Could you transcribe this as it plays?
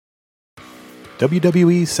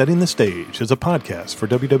WWE Setting the Stage is a podcast for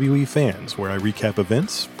WWE fans where I recap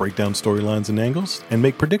events, break down storylines and angles, and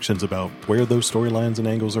make predictions about where those storylines and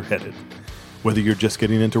angles are headed. Whether you're just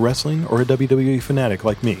getting into wrestling or a WWE fanatic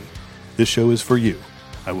like me, this show is for you.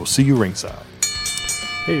 I will see you ringside.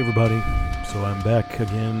 Hey everybody, so I'm back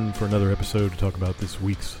again for another episode to talk about this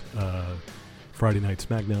week's Friday Night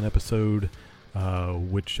SmackDown episode,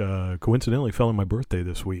 which coincidentally fell on my birthday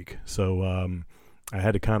this week. So I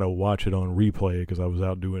had to kind of watch it on replay because I was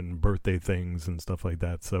out doing birthday things and stuff like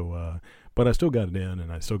that. So, but I still got it in,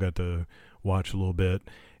 and I still got to watch a little bit.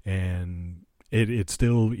 And it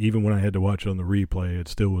still, even when I had to watch it on the replay, it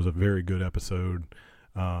still was a very good episode.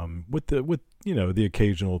 With the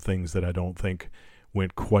occasional things that I don't think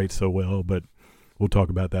went quite so well, but we'll talk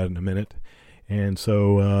about that in a minute. And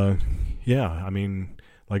so, I mean,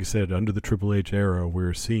 like I said, under the Triple H era,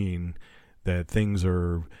 we're seeing that things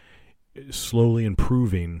are slowly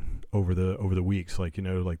improving over the weeks. Like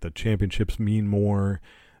the championships mean more,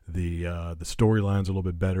 the storyline's a little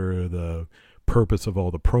bit better, the purpose of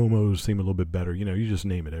all the promos seem a little bit better. You just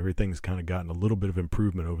name it. Everything's kind of gotten a little bit of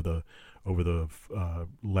improvement over the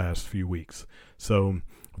last few weeks. So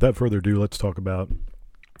without further ado, let's talk about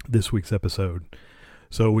this week's episode.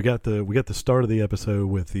 So we got the start of the episode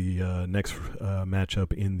with the next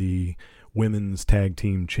matchup in the Women's Tag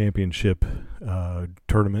Team Championship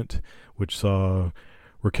tournament, which saw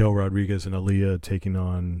Raquel Rodriguez and Aaliyah taking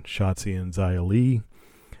on Shotzi and Xia Li.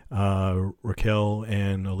 Raquel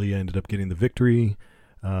and Aaliyah ended up getting the victory.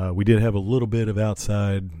 We did have a little bit of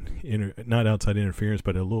not outside interference,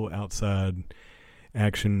 but a little outside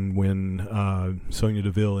action when Sonya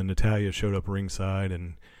Deville and Natalya showed up ringside,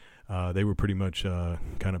 and they were pretty much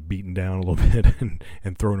kind of beaten down a little bit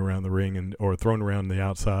and thrown around the ring or thrown around the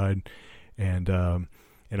outside. And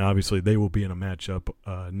obviously they will be in a matchup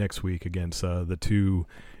next week against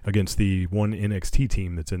the one NXT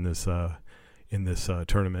team that's in this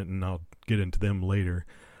tournament, and I'll get into them later.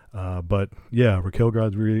 But yeah, Raquel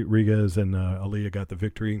Rodriguez and Aaliyah got the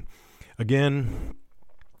victory. Again,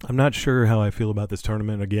 I'm not sure how I feel about this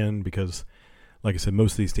tournament again, because like I said,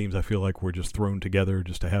 most of these teams I feel like were just thrown together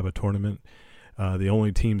just to have a tournament. The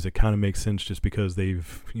only teams that kind of make sense just because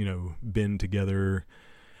they've been together,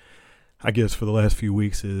 I guess, for the last few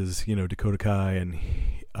weeks is Dakota Kai and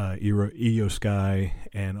Io Sky,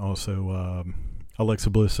 and also Alexa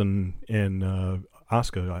Bliss and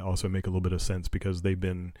Asuka. I also make a little bit of sense because they've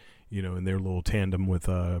been in their little tandem with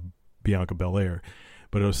Bianca Belair.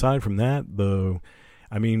 But aside from that, though,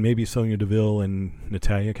 I mean, maybe Sonya Deville and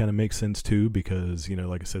Natalya kind of make sense too, because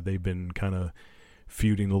like I said, they've been kind of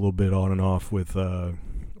feuding a little bit on and off with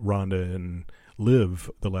Ronda and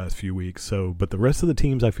Liv the last few weeks. So, but the rest of the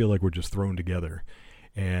teams I feel like were just thrown together,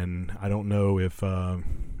 and I don't know if that's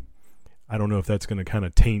going to kind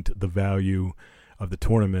of taint the value of the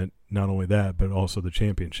tournament. Not only that, but also the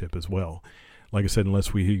championship as well. Like I said, unless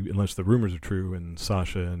the rumors are true and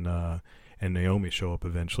Sasha and Naomi show up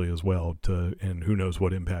eventually as well, and who knows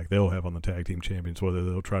what impact they'll have on the tag team champions, whether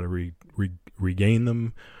they'll try to regain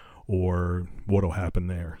them or what'll happen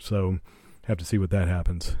there. So have to see what that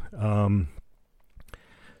happens.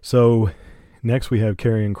 So next we have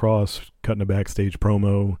Karrion Kross cutting a backstage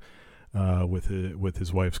promo with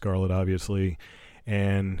his wife Scarlett, obviously,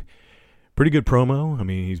 and pretty good promo. I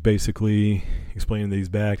mean, he's basically explaining that he's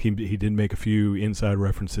back. He did make a few inside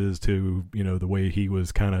references to the way he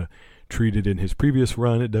was kind of treated in his previous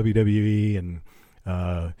run at WWE,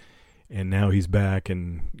 and now he's back,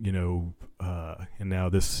 and and now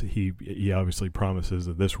he obviously promises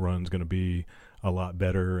that this run's going to be a lot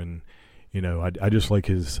better. And I just like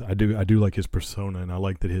I do like his persona, and I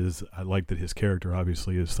like that his character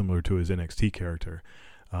obviously is similar to his NXT character,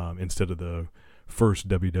 instead of the first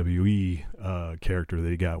WWE character that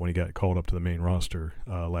he got when he got called up to the main roster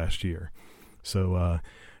last year. So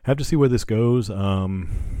have to see where this goes.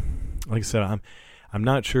 Like I said, I'm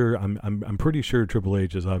not sure. I'm pretty sure Triple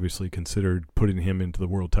H has obviously considered putting him into the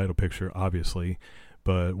world title picture, obviously,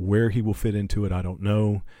 but where he will fit into it, I don't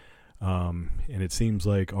know. And it seems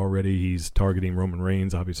like already he's targeting Roman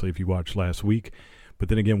Reigns, obviously, if you watched last week. But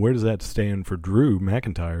then again, where does that stand for Drew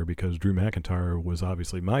McIntyre? Because Drew McIntyre was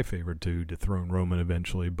obviously my favorite to dethrone Roman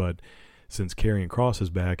eventually. But since Karrion Kross is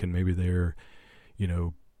back, and maybe they're,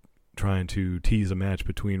 trying to tease a match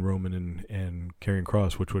between Roman and Karrion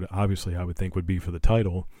Kross, which would obviously I would think would be for the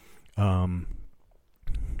title. Where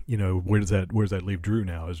does that leave Drew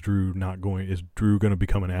now? Is Drew going to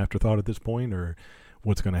become an afterthought at this point, or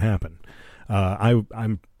what's going to happen?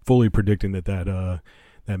 I'm fully predicting that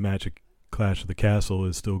match at Clash of the Castle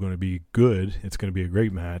is still going to be good. It's going to be a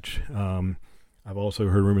great match. I've also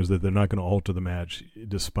heard rumors that they're not going to alter the match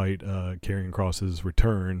despite Karrion Kross's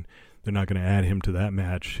return. They're not going to add him to that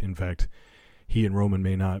match. In fact, he and Roman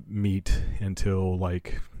may not meet until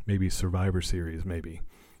like maybe Survivor Series, maybe.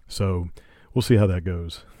 So we'll see how that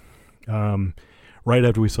goes. Right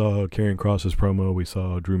after we saw Karrion Kross's promo, we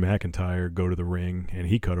saw Drew McIntyre go to the ring, and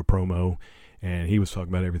he cut a promo, and he was talking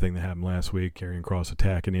about everything that happened last week, Karrion Kross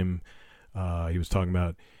attacking him. He was talking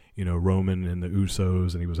about, Roman and the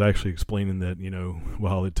Usos, and he was actually explaining that,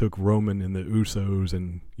 while it took Roman and the Usos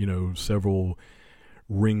and, several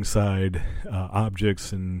ringside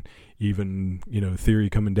objects and even,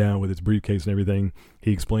 Theory coming down with his briefcase and everything,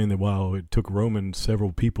 he explained that while it took Roman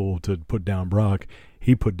several people to put down Brock,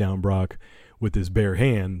 he put down Brock with his bare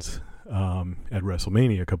hands at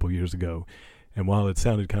WrestleMania a couple of years ago. And while it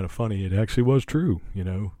sounded kind of funny, it actually was true.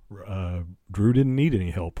 Drew didn't need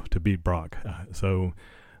any help to beat Brock. So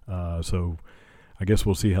I guess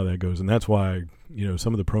we'll see how that goes. And that's why,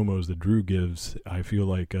 some of the promos that Drew gives, I feel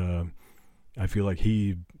like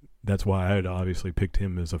that's why I had obviously picked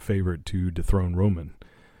him as a favorite to dethrone Roman.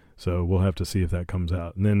 So we'll have to see if that comes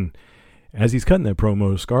out. And then as he's cutting that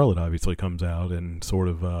promo, Scarlett obviously comes out and sort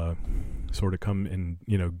of come and,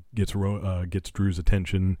 gets Drew's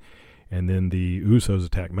attention. And then the Usos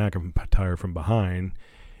attack McIntyre from behind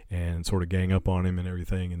and sort of gang up on him and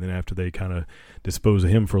everything. And then after they kind of dispose of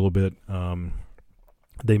him for a little bit,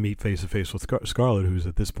 they meet face-to-face with Scarlett, who's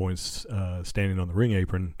at this point standing on the ring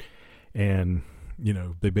apron. And,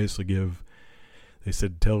 they basically they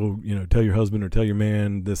said, tell your husband or tell your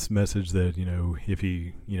man this message that, if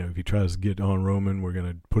he tries to get on Roman, we're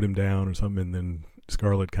going to put him down or something. And then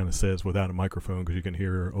Scarlett kind of says without a microphone, because you can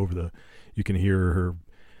hear her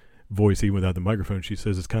voice even without the microphone, she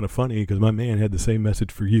says, it's kind of funny because my man had the same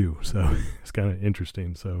message for you. So it's kind of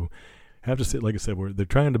interesting. So I have to say, like I said, they're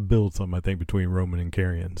trying to build something, I think, between Roman and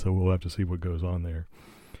Karrion. So we'll have to see what goes on there.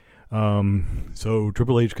 So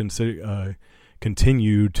Triple H continued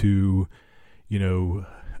to,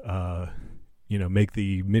 make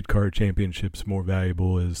the mid-card championships more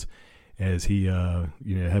valuable as he,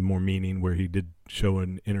 had more meaning, where he did show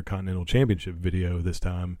an Intercontinental Championship video this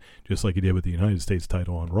time, just like he did with the United States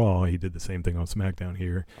title on Raw. He did the same thing on SmackDown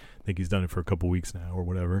here. I think he's done it for a couple weeks now or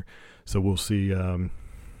whatever. So we'll see how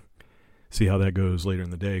that goes later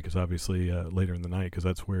in the day, because obviously later in the night, because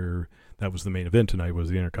that was the main event tonight, was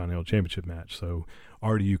the Intercontinental Championship match. So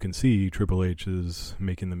already you can see Triple H is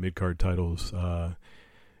making the mid-card titles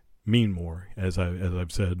mean more, as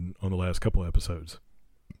I've said on the last couple episodes.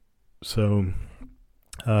 So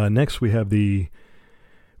next we have the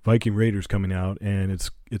Viking Raiders coming out, and it's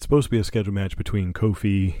supposed to be a scheduled match between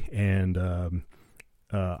Kofi and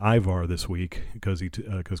Ivar this week, because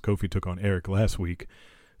Kofi took on Eric last week.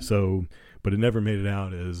 So, but it never made it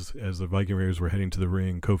out as the Viking Raiders were heading to the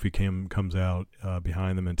ring. Kofi comes out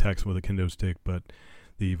behind them and attacks them with a kendo stick, but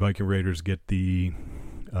the Viking Raiders get the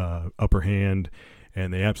upper hand,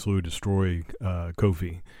 and they absolutely destroy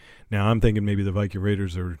Kofi. Now, I'm thinking maybe the Viking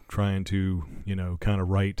Raiders are trying to, kind of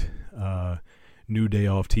write New Day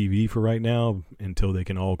off TV for right now until they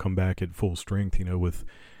can all come back at full strength,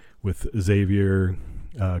 with Xavier,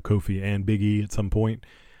 Kofi, and Big E at some point.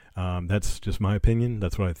 That's just my opinion.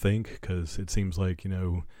 That's what I think, because it seems like,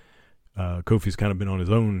 Kofi's kind of been on his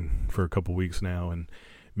own for a couple weeks now, and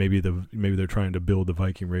maybe they're trying to build the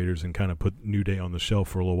Viking Raiders and kind of put New Day on the shelf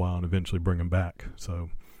for a little while and eventually bring them back. So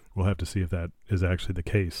we'll have to see if that is actually the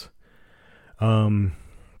case.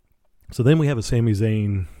 So then we have a Sami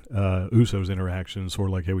Zayn Usos interaction, sort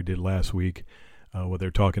of like how we did last week, where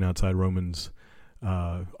they're talking outside Roman's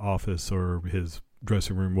office or his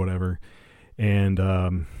dressing room, whatever. And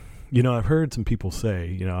I've heard some people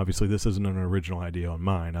say, obviously this isn't an original idea on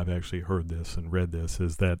mine. I've actually heard this and read this,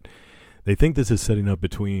 is that they think this is setting up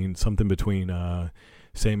something between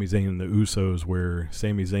Sami Zayn and the Usos, where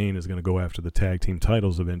Sami Zayn is going to go after the tag team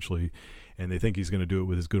titles eventually, and they think he's going to do it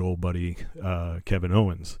with his good old buddy Kevin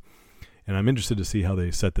Owens. And I'm interested to see how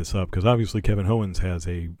they set this up, because obviously Kevin Owens has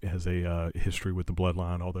a history with the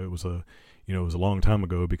Bloodline, although it was a long time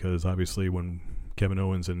ago, because obviously when Kevin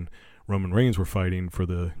Owens and Roman Reigns were fighting for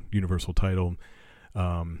the Universal title,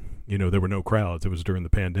 there were no crowds. It was during the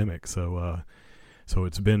pandemic, so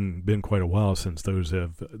it's been quite a while since those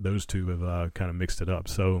two have kind of mixed it up.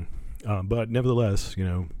 So, but nevertheless,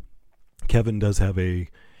 Kevin does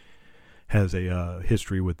has a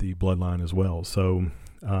history with the Bloodline as well. So,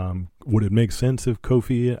 would it make sense if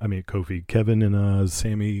Kevin and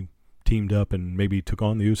Sami teamed up and maybe took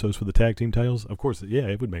on the Usos for the tag team titles? Of course, yeah,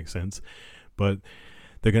 it would make sense, but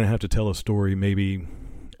they're going to have to tell a story maybe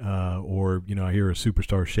or, I hear a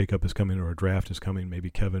superstar shakeup is coming or a draft is coming. Maybe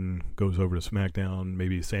Kevin goes over to SmackDown.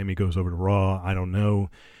 Maybe Sammy goes over to Raw. I don't know.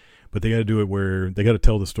 But they got to do it where they got to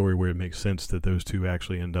tell the story where it makes sense that those two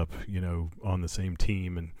actually end up, on the same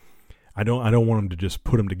team. And I don't want them to just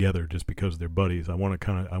put them together just because they're buddies. I want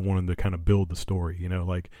them to kind of build the story,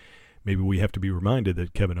 like maybe we have to be reminded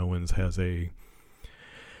that Kevin Owens has a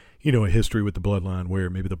history with the Bloodline where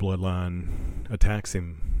maybe the Bloodline attacks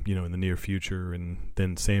him, in the near future, and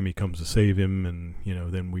then Sammy comes to save him, and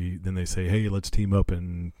then they say, hey, let's team up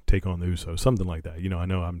and take on the Usos, something like that. I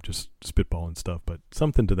know I'm just spitballing stuff, but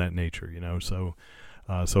something to that nature, So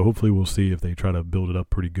hopefully we'll see if they try to build it up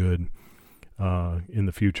pretty good in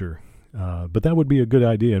the future. But that would be a good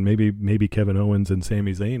idea, and maybe Kevin Owens and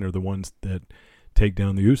Sami Zayn are the ones that take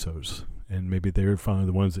down the Usos, and maybe they're finally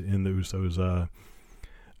the ones in the Usos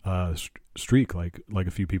streak, like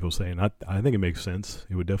a few people say. And I think it makes sense.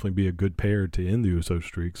 It would definitely be a good pair to end the Usos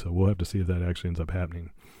streak, so we'll have to see if that actually ends up happening.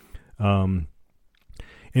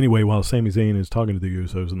 Anyway, while Sami Zayn is talking to the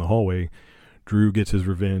Usos in the hallway, Drew gets his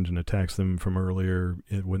revenge and attacks them from earlier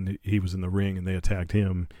when he was in the ring and they attacked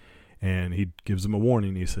him. And he gives them a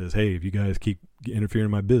warning. He says, hey, if you guys keep interfering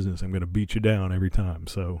in my business, I'm going to beat you down every time.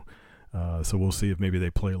 So we'll see if maybe they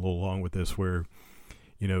play a little along with this where,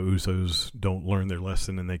 Usos don't learn their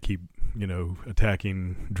lesson and they keep,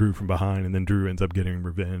 attacking Drew from behind, and then Drew ends up getting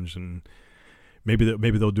revenge. And maybe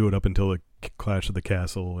they'll do it up until the Clash of the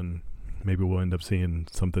Castle, and maybe we'll end up seeing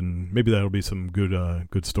something. Maybe that'll be some good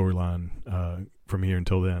storyline from here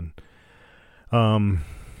until then.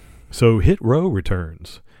 So Hit Row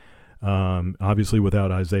returns. Obviously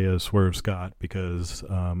without Isaiah Swerve Scott, because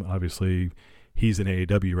obviously he's in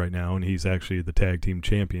AEW right now, and he's actually the tag team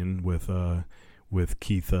champion with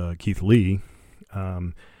Keith Lee.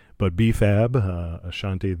 But B-Fab,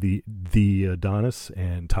 Ashante the Adonis,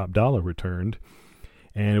 and Top Dollar returned,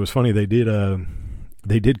 and it was funny. They did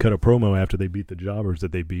cut a promo after they beat the Jobbers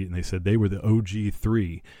that they beat, and they said they were the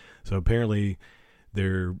OG3. So apparently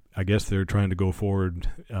they're trying to go forward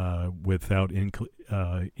without any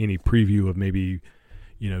preview of maybe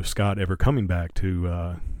Scott ever coming back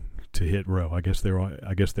to Hit Row. I guess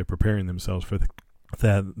they're preparing themselves for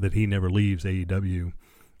that he never leaves AEW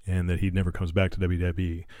and that he never comes back to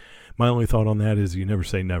WWE. My only thought on that is you never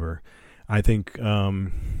say never. I think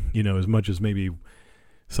as much as maybe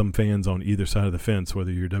some fans on either side of the fence, whether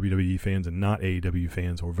you're WWE fans and not AEW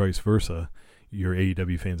fans, or vice versa, you're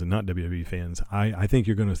AEW fans and not WWE fans, I think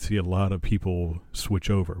you're going to see a lot of people switch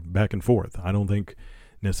over back and forth. I don't think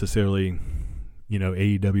necessarily,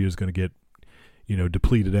 AEW is going to get,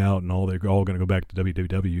 depleted out and they're all going to go back to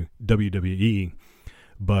WWE.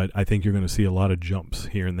 But I think you're going to see a lot of jumps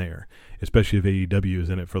here and there, especially if AEW is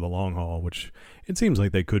in it for the long haul, which it seems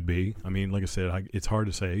like they could be. I mean, like I said, it's hard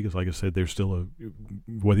to say because, like I said, they're still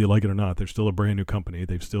whether you like it or not, they're still a brand new company.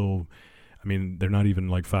 They're not even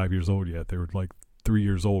like 5 years old yet. They were like 3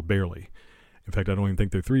 years old barely. In fact, I don't even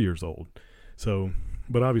think they're 3 years old. So,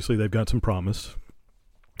 but obviously they've got some promise.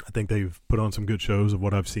 I think they've put on some good shows of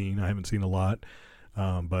what I've seen. I haven't seen a lot,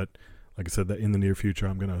 but like I said, that in the near future,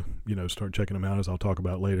 I'm going to, start checking them out, as I'll talk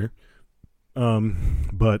about later.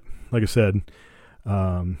 But like I said,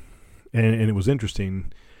 and it was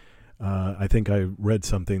interesting. I think I read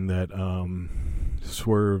something that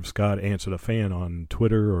Swerve Scott answered a fan on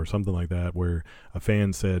Twitter or something like that, where a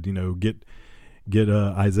fan said, get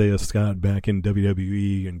Isaiah Scott back in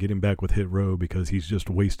WWE and get him back with Hit Row because he's just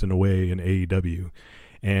wasting away in AEW.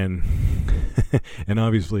 And and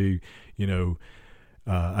obviously,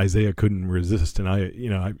 Isaiah couldn't resist, and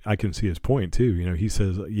I can see his point too. He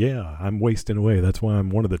says, "Yeah, I'm wasting away. That's why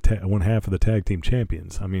I'm one half of the tag team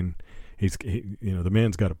champions." I mean, the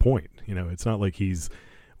man's got a point. It's not like he's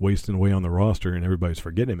wasting away on the roster and everybody's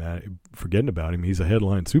forgetting about him. He's a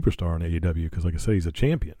headline superstar on AEW because, like I said, he's a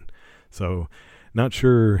champion. So, not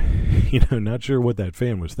sure what that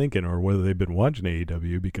fan was thinking or whether they've been watching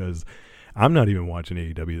AEW, because I'm not even watching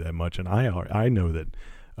AEW that much, and I know that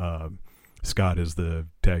Scott is the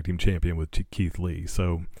tag team champion with Keith Lee,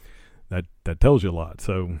 so that tells you a lot.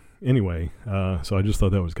 So anyway, so I just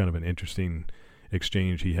thought that was kind of an interesting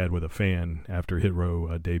exchange he had with a fan after Hit Row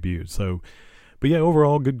debuted. So, but yeah,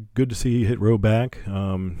 overall good to see Hit Row back.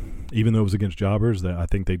 Even though it was against Jobbers, I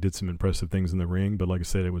think they did some impressive things in the ring. But like I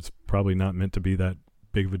said, it was probably not meant to be that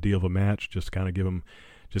big of a deal of a match. Just kind of get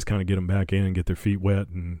them back in and get their feet wet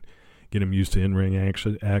and get them used to in-ring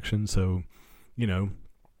action. So,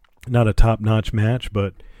 not a top-notch match,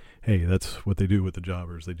 but hey, that's what they do with the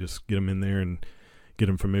Jobbers. They just get them in there and get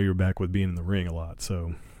them familiar back with being in the ring a lot.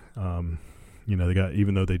 So, they got,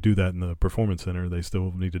 even though they do that in the Performance Center, they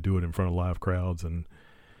still need to do it in front of live crowds, and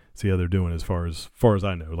see how they're doing as far as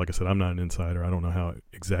I know. Like I said, I'm not an insider. I don't know how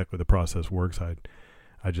exactly the process works.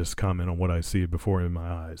 I just comment on what I see before in my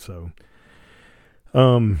eyes. So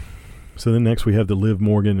then next we have the Liv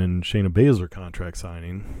Morgan and Shayna Baszler contract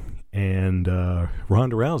signing, and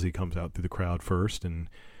Ronda Rousey comes out through the crowd first, and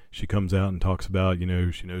she comes out and talks about, she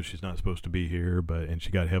knows she's not supposed to be here, and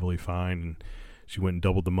she got heavily fined, and she went and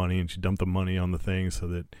doubled the money, and she dumped the money on the thing so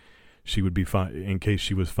that she would be fine in case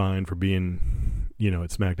she was fined for being, at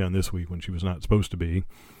SmackDown this week when she was not supposed to be.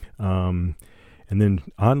 And then,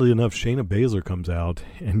 oddly enough, Shayna Baszler comes out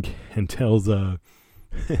and tells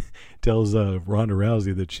tells Ronda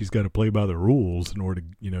Rousey that she's got to play by the rules in order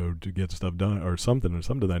to get stuff done or something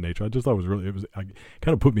of that nature. I just thought it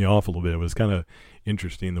kind of put me off a little bit. It was kind of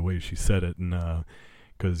interesting the way she said it, and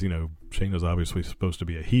because Shayna's obviously supposed to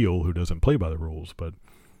be a heel who doesn't play by the rules, but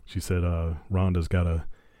she said Ronda's got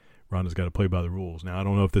to play by the rules. Now I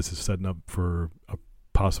don't know if this is setting up for a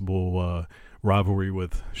possible rivalry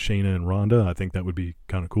with Shayna and Ronda. I think that would be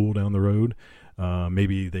kind of cool down the road.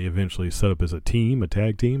 Maybe they eventually set up as a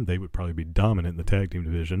tag team. They would probably be dominant in the tag team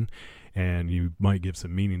division, and you might give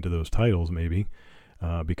some meaning to those titles maybe,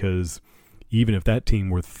 because even if that team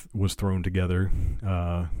was thrown together,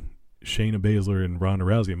 Shayna Baszler and Ronda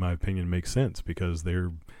Rousey, in my opinion, makes sense because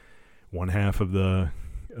they're one half of the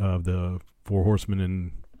Four Horsemen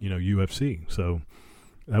in UFC, so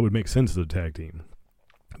that would make sense as a tag team.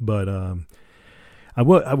 But I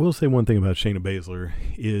will say one thing about Shayna Baszler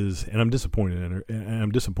is, and I'm disappointed in her, and I'm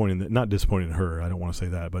not disappointed in her, I don't want to say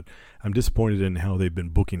that, but I'm disappointed in how they've been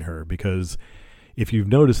booking her, because if you've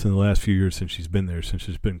noticed in the last few years since she's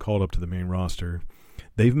been called up to the main roster,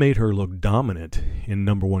 they've made her look dominant in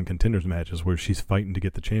number one contenders matches where she's fighting to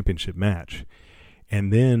get the championship match.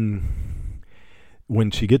 And then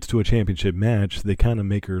when she gets to a championship match, they kind of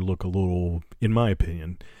make her look a little, in my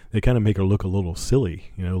opinion,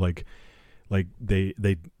 silly, like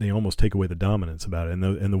they almost take away the dominance about it.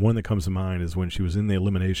 And the one that comes to mind is when she was in the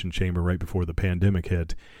Elimination Chamber right before the pandemic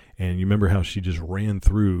hit, and you remember how she just ran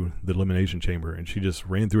through the Elimination Chamber, and she just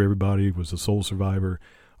ran through everybody, was the sole survivor,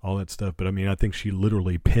 all that stuff. But I think she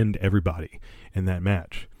literally pinned everybody in that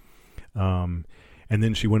match. And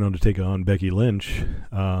then she went on to take on Becky Lynch,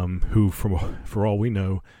 who, for all we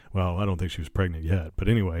know, well, I don't think she was pregnant yet, but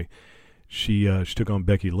anyway, she took on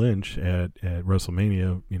Becky Lynch at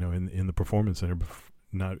WrestleMania, in the Performance Center,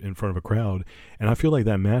 not in front of a crowd, and I feel like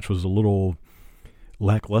that match was a little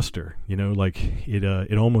lackluster.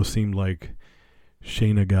 It almost seemed like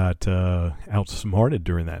Shayna got outsmarted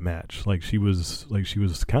during that match. Like she was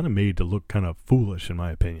kind of made to look kind of foolish, in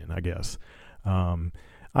my opinion, I guess.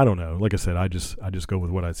 I don't know. Like I said, I just go with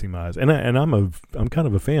what I see in my eyes, and I'm kind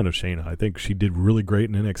of a fan of Shayna. I think she did really great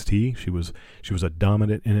in NXT. She was a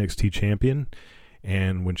dominant NXT champion,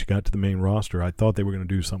 and when she got to the main roster, I thought they were going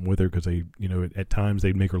to do something with her because they, at times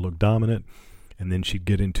they'd make her look dominant, and then she'd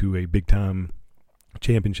get into a big time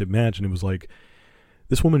championship match, and it was like,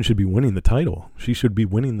 this woman should be winning the title. She should be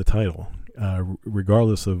winning the title,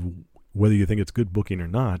 regardless of whether you think it's good booking or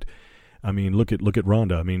not. Look at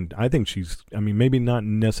Ronda. I think she's, maybe not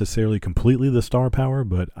necessarily completely the star power,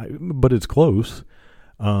 but it's close.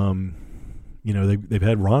 They've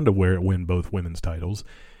had Ronda win both women's titles.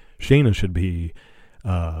 Shayna should be,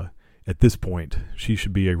 at this point, she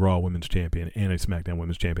should be a Raw Women's Champion and a SmackDown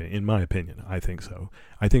Women's Champion, in my opinion. I think so.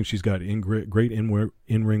 I think she's got great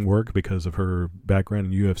in-ring work because of her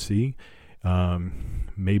background in UFC.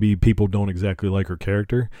 Maybe people don't exactly like her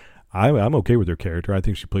character. I'm okay with her character. I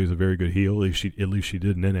think she plays a very good heel. At least she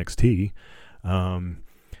did in NXT.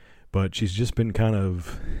 But she's just been kind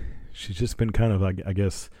of, I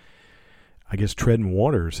guess treading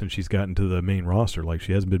water since she's gotten to the main roster. Like,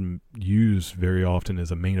 she hasn't been used very often as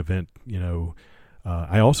a main event.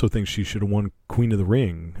 I also think she should have won Queen of the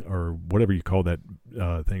Ring, or whatever you call that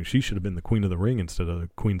thing. She should have been the Queen of the Ring instead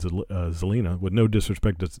of Queen Zelina. With no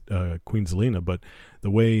disrespect to Queen Zelina, but the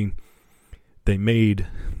way they made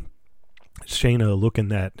Shayna look in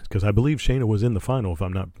that, because I believe Shayna was in the final, if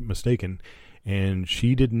I'm not mistaken, and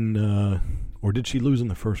she didn't, or did she lose in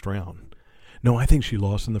the first round? No, I think she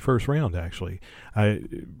lost in the first round, actually.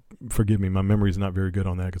 Forgive me, my memory's not very good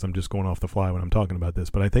on that because I'm just going off the fly when I'm talking about this,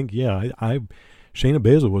 but I think, Shayna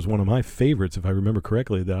Baszler was one of my favorites, if I remember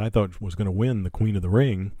correctly, that I thought was going to win the Queen of the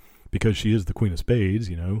Ring, because she is the Queen of Spades,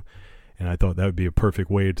 and I thought that would be a perfect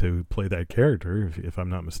way to play that character, if I'm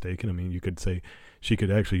not mistaken. You could say she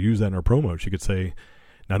could actually use that in her promo. She could say,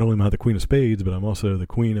 not only am I the Queen of Spades, but I'm also the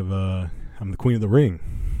Queen of I'm the Queen of the Ring.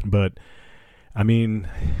 But I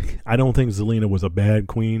don't think Zelina was a bad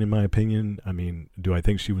queen, in my opinion. Do I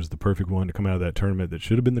think she was the perfect one to come out of that tournament that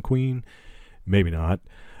should have been the queen? Maybe not.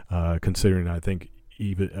 Considering I think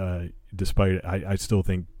even despite I still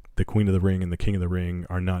think the Queen of the Ring and the King of the Ring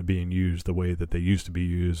are not being used the way that they used to be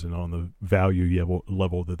used and on the value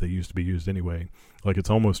level that they used to be used anyway. Like it's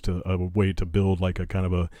almost a way to build like a kind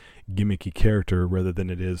of a gimmicky character rather than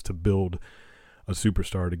it is to build a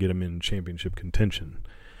superstar to get them in championship contention.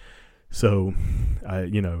 So, I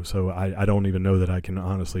don't even know that I can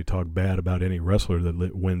honestly talk bad about any wrestler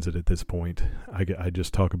that wins it at this point. I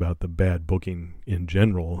just talk about the bad booking in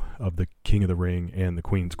general of the King of the Ring and the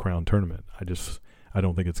Queen's Crown tournament. I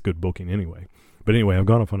don't think it's good booking anyway. But anyway, I've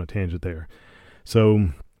gone off on a tangent there. So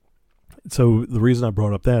the reason I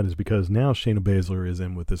brought up that is because now Shayna Baszler is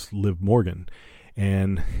in with this Liv Morgan.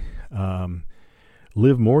 And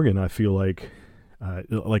Liv Morgan, I feel like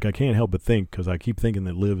I can't help but think, because I keep thinking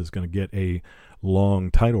that Liv is going to get a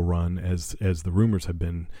long title run as the rumors have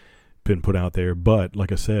been put out there. But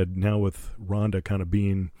like I said, now with Ronda kind of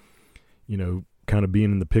being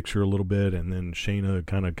in the picture a little bit, and then Shayna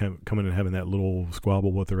kind of coming and having that little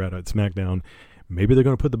squabble with her at SmackDown, maybe they're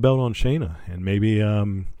going to put the belt on Shayna, and maybe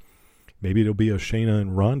it'll be a Shayna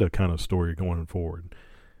and Ronda kind of story going forward.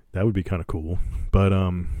 That would be kind of cool. But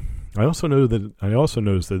I also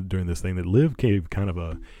noticed that during this thing that Liv gave kind of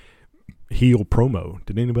a heel promo.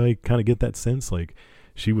 Did anybody kind of get that sense? Like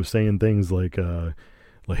she was saying things like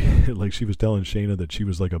she was telling Shayna that she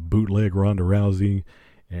was like a bootleg Ronda Rousey,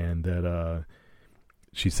 and that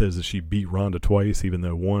she says that she beat Ronda twice, even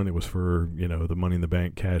though one, it was for, the Money in the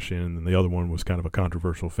Bank cash in, and the other one was kind of a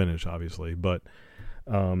controversial finish, obviously. But,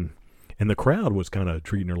 and the crowd was kind of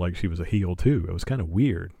treating her like she was a heel too. It was kind of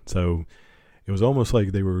weird. So it was almost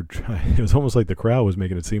like the crowd was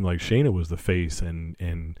making it seem like Shayna was the face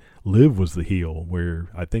and Liv was the heel, where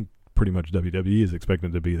I think pretty much WWE is expecting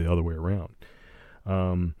it to be the other way around.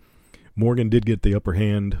 Morgan did get the upper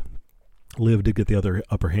hand. Liv did get the other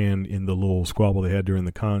upper hand in the little squabble they had during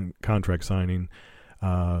the contract signing.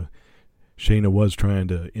 Shayna was trying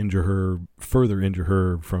to further injure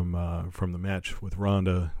her from the match with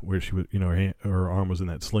Ronda, where she was, her arm was in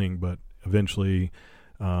that sling, but eventually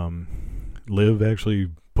Liv actually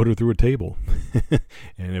put her through a table,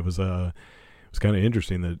 and it was kind of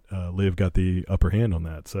interesting that Liv got the upper hand on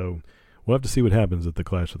that. So we'll have to see what happens at the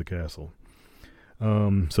Clash of the Castle.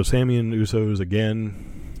 So Sami and Usos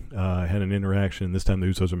again had an interaction. This time the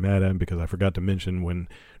Usos are mad at him because I forgot to mention when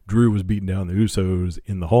Drew was beating down the Usos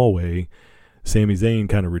in the hallway, Sami Zayn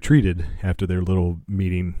kind of retreated after their little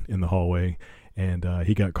meeting in the hallway, and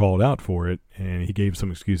he got called out for it, and he gave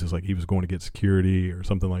some excuses like he was going to get security or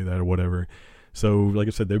something like that or whatever. So like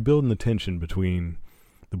I said, they're building the tension between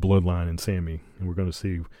the Bloodline and Sami, and we're going to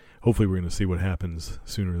see. Hopefully we're going to see what happens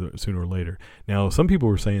sooner or later. Now, some people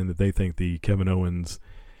were saying that they think the Kevin Owens,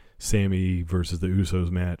 Sami versus the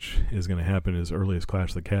Usos match is going to happen as early as Clash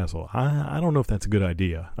of the Castle. I don't know if that's a good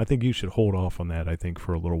idea. I think you should hold off on that,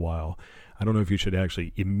 for a little while. I don't know if you should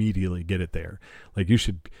actually immediately get it there. Like, you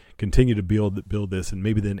should continue to build this, and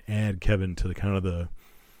maybe then add Kevin to the kind of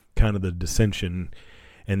the dissension,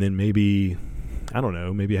 and then maybe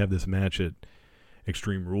have this match at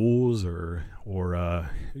Extreme Rules or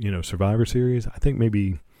Survivor Series. I think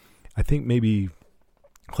maybe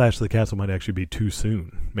Clash of the Castle might actually be too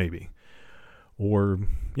soon, maybe, or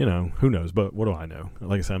who knows. But what do I know?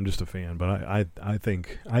 Like I said, I'm just a fan, but I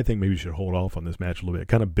think maybe you should hold off on this match a little bit,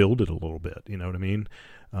 kind of build it a little bit. You know what I mean?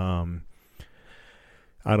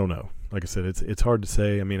 I don't know. Like I said, it's hard to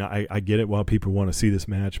say. I mean, I get it. While people want to see this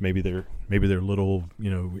match, maybe they're a little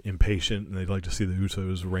impatient and they'd like to see the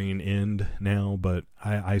Usos' reign end now. But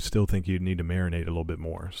I still think you'd need to marinate a little bit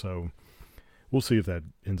more. So we'll see if that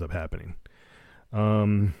ends up happening.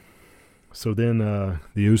 So then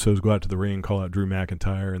the Usos go out to the ring, call out Drew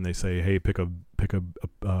McIntyre, and they say, "Hey, pick a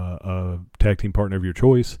tag team partner of your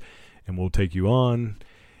choice, and we'll take you on."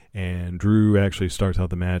 And Drew actually starts out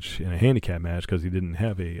the match in a handicap match because he didn't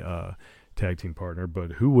have a tag team partner.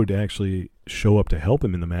 But who would actually show up to help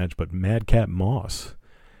him in the match but Madcap Moss?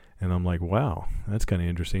 And I'm like, wow, that's kind of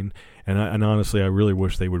interesting. And honestly, I really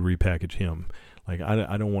wish they would repackage him. Like,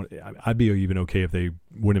 I don't want. I'd be even okay if they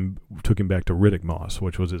took him back to Riddick Moss,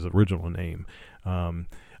 which was his original name.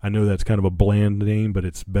 I know that's kind of a bland name, but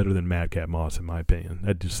it's better than Madcap Moss in my opinion.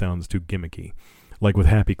 That just sounds too gimmicky. Like with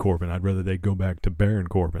Happy Corbin, I'd rather they go back to Baron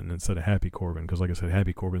Corbin instead of Happy Corbin, because like I said,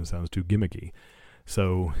 Happy Corbin sounds too gimmicky.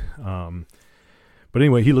 So, but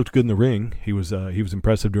anyway, he looked good in the ring. He was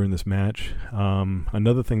impressive during this match.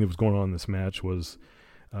 Another thing that was going on in this match was,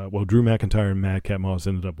 Drew McIntyre and Madcap Moss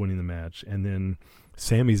ended up winning the match, and then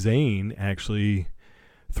Sami Zayn actually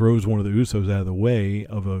throws one of the Usos out of the way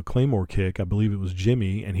of a Claymore kick. I believe it was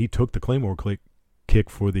Jimmy, and he took the Claymore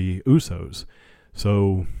kick for the Usos.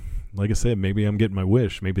 So like I said, maybe I'm getting my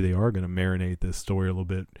wish. Maybe they are going to marinate this story a little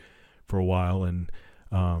bit for a while, and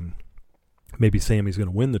maybe Sammy's going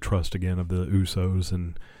to win the trust again of the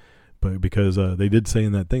Usos, but because they did say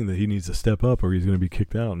in that thing that he needs to step up or he's going to be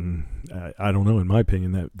kicked out, and I don't know. In my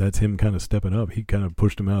opinion, that's him kind of stepping up. He kind of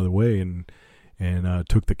pushed him out of the way and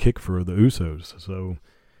took the kick for the Usos. So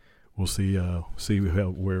we'll see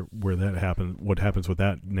where that happens. What happens with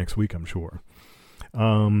that next week? I'm sure.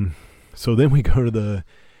 So then we go to the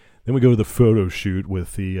photo shoot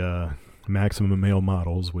with the Maximum Male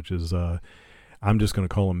Models, which is I'm just going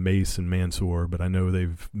to call them Mace and Mansoor, but I know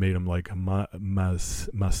they've made them like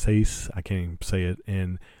Masace, I can't even say it,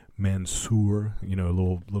 and Mansoor, a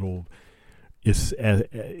little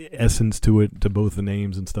essence to it, to both the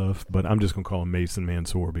names and stuff, but I'm just going to call them Mace and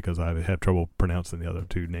Mansoor because I have trouble pronouncing the other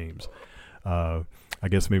two names. I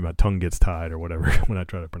guess maybe my tongue gets tied or whatever when I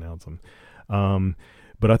try to pronounce them.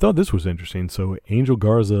 But I thought this was interesting. So Angel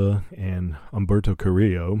Garza and Humberto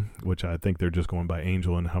Carrillo, which I think they're just going by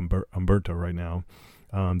Angel and Humberto right now,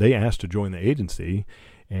 they asked to join the agency,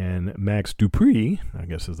 and Max Dupree, I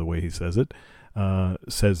guess is the way he says it,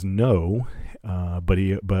 says no. But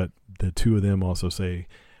the two of them also say,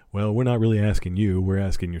 well, we're not really asking you, we're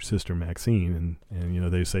asking your sister Maxine,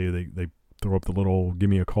 and they say they throw up the little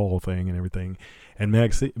give me a call thing and everything, and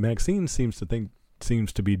Maxine seems to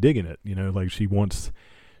be digging it, like she wants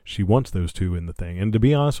those two in the thing. And to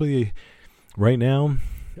be honest with you, right now,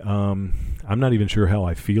 I'm not even sure how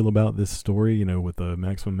I feel about this story, with the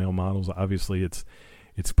Maximum Male Models. Obviously it's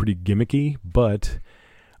pretty gimmicky, but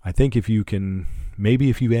I think if you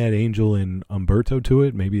add Angel and Humberto to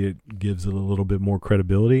it, maybe it gives it a little bit more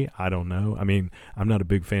credibility. I don't know. I mean, I'm not a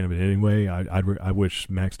big fan of it anyway. I wish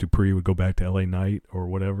Max Dupree would go back to LA Knight or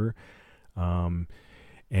whatever.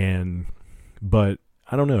 But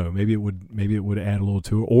I don't know. Maybe it would add a little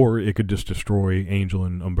to it, or it could just destroy Angel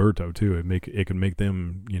and Humberto too. It could make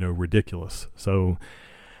them ridiculous. So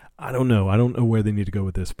I don't know. I don't know where they need to go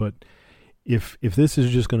with this. But if this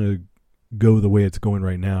is just going to go the way it's going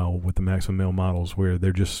right now with the Maximum Male Models, where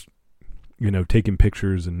they're just taking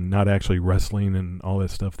pictures and not actually wrestling and all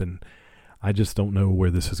that stuff, then I just don't know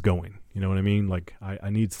where this is going. You know what I mean? Like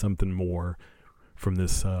I need something more from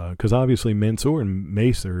this, because obviously Mansoor and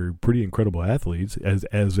Mace are pretty incredible athletes, as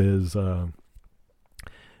is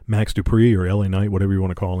Max Dupree or LA Knight, whatever you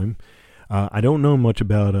want to call him. I don't know much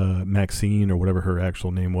about Maxine or whatever her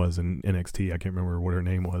actual name was in NXT. I can't remember what her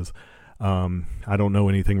name was. I don't know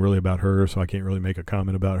anything really about her, so I can't really make a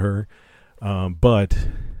comment about her. But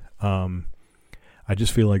I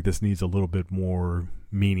just feel like this needs a little bit more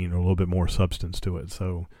meaning or a little bit more substance to it.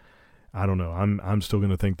 So I don't know. I'm still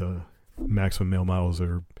going to think the Maximum Male Models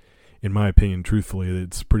are, in my opinion, truthfully,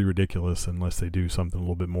 it's pretty ridiculous unless they do something a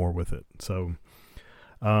little bit more with it. So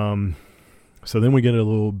then we get a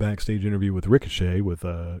little backstage interview with Ricochet with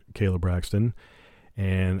Kayla Braxton,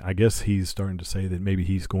 and I guess he's starting to say that maybe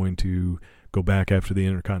he's going to go back after the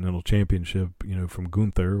Intercontinental Championship, from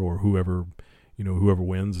Gunther or whoever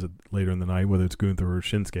wins later in the night, whether it's Gunther or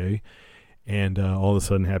Shinsuke. And all of a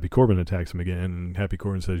sudden, Happy Corbin attacks him again, and Happy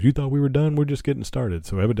Corbin says, "You thought we were done? We're just getting started."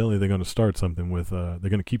 So evidently, they're going to start something with. They're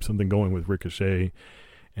going to keep something going with Ricochet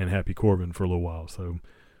and Happy Corbin for a little while. So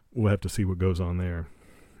we'll have to see what goes on there.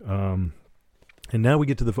 And now we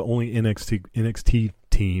get to the only NXT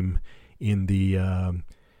team in the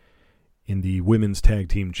Women's Tag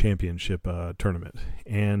Team Championship tournament,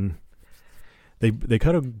 and they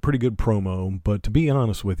cut a pretty good promo. But to be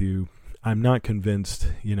honest with you, I'm not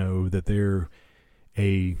convinced, that they're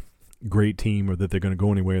a great team or that they're going to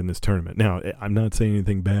go anywhere in this tournament. Now, I'm not saying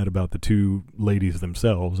anything bad about the two ladies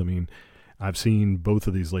themselves. I mean, I've seen both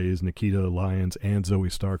of these ladies, Nikita Lyons and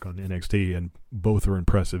Zoe Stark, on NXT, and both are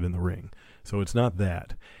impressive in the ring. So it's not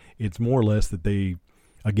that. It's more or less that they,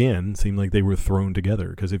 again, seem like they were thrown together.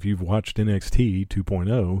 Because if you've watched NXT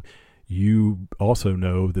 2.0, you also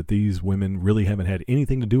know that these women really haven't had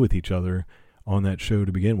anything to do with each other on that show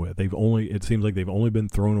to begin with. It seems like they've only been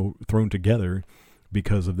thrown together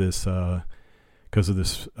because of this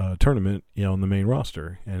tournament, on the main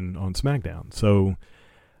roster and on SmackDown. So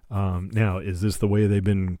now, is this the way they've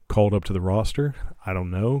been called up to the roster? I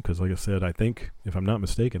don't know, because like I said, I think, if I'm not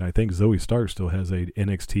mistaken, I think Zoe Stark still has a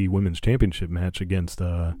NXT Women's Championship match against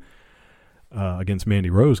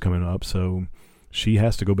Mandy Rose coming up, so she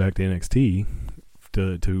has to go back to NXT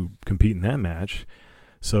to compete in that match.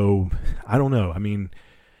 So I don't know. I mean,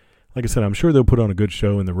 like I said, I'm sure they'll put on a good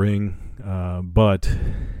show in the ring, but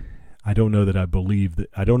I don't know that I believe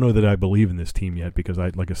in this team yet, because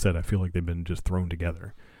like I said, I feel like they've been just thrown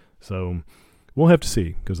together. So we'll have to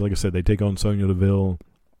see, because like I said, they take on Sonya Deville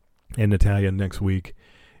and Natalya next week,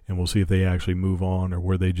 and we'll see if they actually move on, or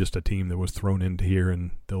were they just a team that was thrown into here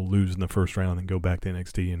and they'll lose in the first round and go back to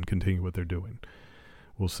NXT and continue what they're doing.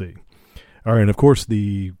 We'll see. All right, and of course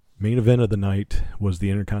the main event of the night was the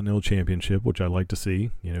Intercontinental Championship, which I like to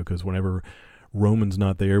see, because whenever Roman's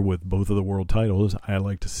not there with both of the world titles, I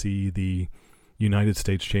like to see the United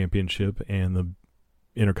States Championship and the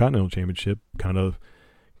Intercontinental Championship kind of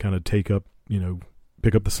take up,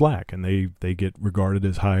 pick up the slack, and they get regarded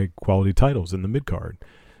as high quality titles in the mid card.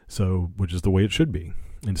 So, which is the way it should be,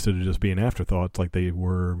 instead of just being afterthoughts like they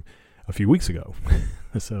were a few weeks ago.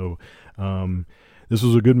 So, this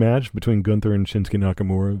was a good match between Gunther and Shinsuke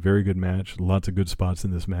Nakamura. Very good match. Lots of good spots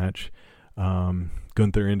in this match.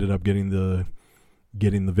 Gunther ended up getting the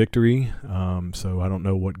victory. So I don't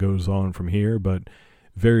know what goes on from here, but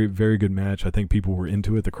very, very good match. I think people were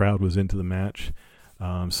into it. The crowd was into the match.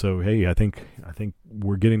 So hey, I think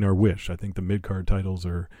we're getting our wish. I think the mid card titles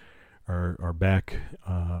are back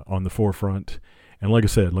on the forefront. And like I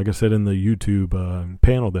said in the YouTube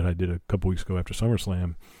panel that I did a couple weeks ago after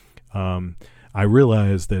SummerSlam, I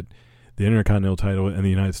realized that the Intercontinental title and the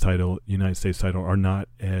United States title are not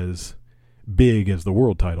as big as the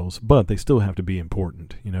world titles, but they still have to be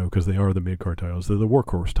important, because they are the mid card titles. They're the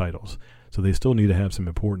workhorse titles, so they still need to have some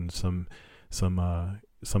importance, some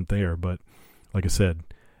there. But like I said,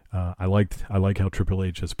 I like how Triple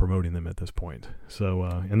H is promoting them at this point. So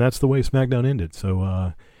and that's the way SmackDown ended.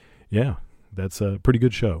 So yeah, that's a pretty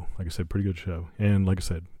good show. Like I said, pretty good show. And like I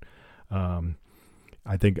said,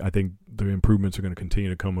 I think the improvements are going to continue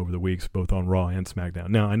to come over the weeks, both on Raw and SmackDown.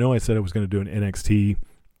 Now, I know I said I was going to do an NXT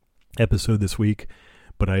episode this week,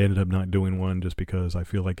 but I ended up not doing one just because I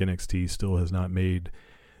feel like NXT still has not made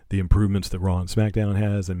the improvements that Raw and SmackDown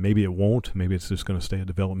has, and maybe it won't. Maybe it's just going to stay a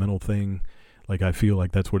developmental thing. Like, I feel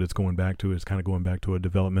like that's what it's going back to. It's kind of going back to a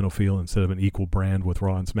developmental feel instead of an equal brand with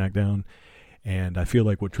Raw and SmackDown. And I feel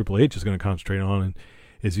like what Triple H is going to concentrate on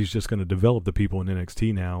is he's just going to develop the people in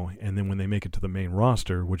NXT now, and then when they make it to the main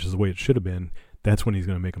roster, which is the way it should have been, that's when he's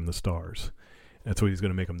going to make them the stars. That's what he's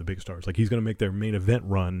going to make them the big stars. Like, he's going to make their main event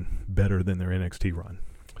run better than their NXT run.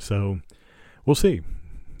 So we'll see,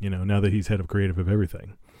 now that he's head of creative of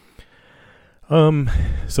everything.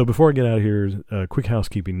 So before I get out of here, a quick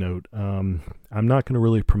housekeeping note. I'm not going to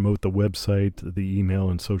really promote the website, the email,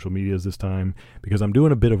 and social medias this time because I'm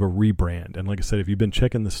doing a bit of a rebrand. And like I said, if you've been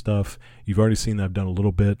checking the stuff, you've already seen that I've done a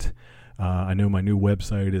little bit. I know my new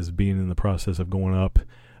website is being in the process of going up.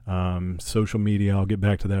 Social media, I'll get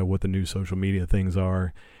back to that, what the new social media things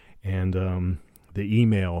are. And the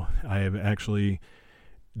email, I have actually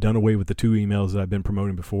done away with the 2 emails that I've been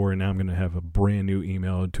promoting before, and now I'm going to have a brand new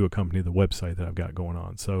email to accompany the website that I've got going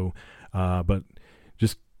on. So, but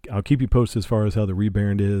just I'll keep you posted as far as how the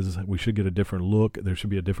rebrand is. We should get a different look. There should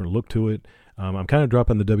be a different look to it. I'm kind of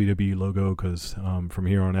dropping the WWE logo because from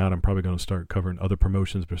here on out, I'm probably going to start covering other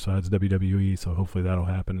promotions besides WWE. So hopefully that'll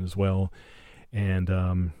happen as well.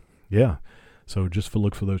 And yeah, so just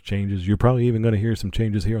look for those changes. You're probably even going to hear some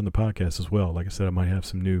changes here on the podcast as well. Like I said, I might have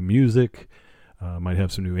some new music. Might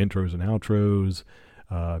have some new intros and outros,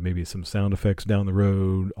 maybe some sound effects down the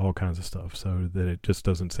road, all kinds of stuff, so that it just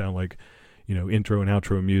doesn't sound like, intro and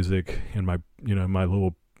outro music and my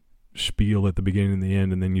little spiel at the beginning and the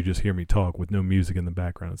end, and then you just hear me talk with no music in the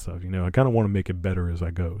background and stuff. I kind of want to make it better as I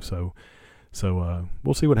go. So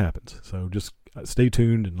we'll see what happens. So just stay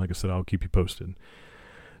tuned, and like I said, I'll keep you posted.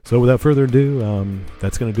 So without further ado,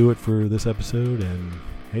 that's going to do it for this episode, and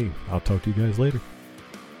hey, I'll talk to you guys later.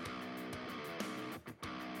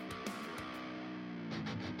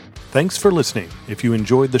 Thanks for listening. If you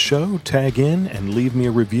enjoyed the show, tag in and leave me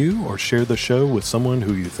a review or share the show with someone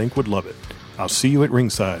who you think would love it. I'll see you at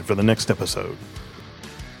ringside for the next episode.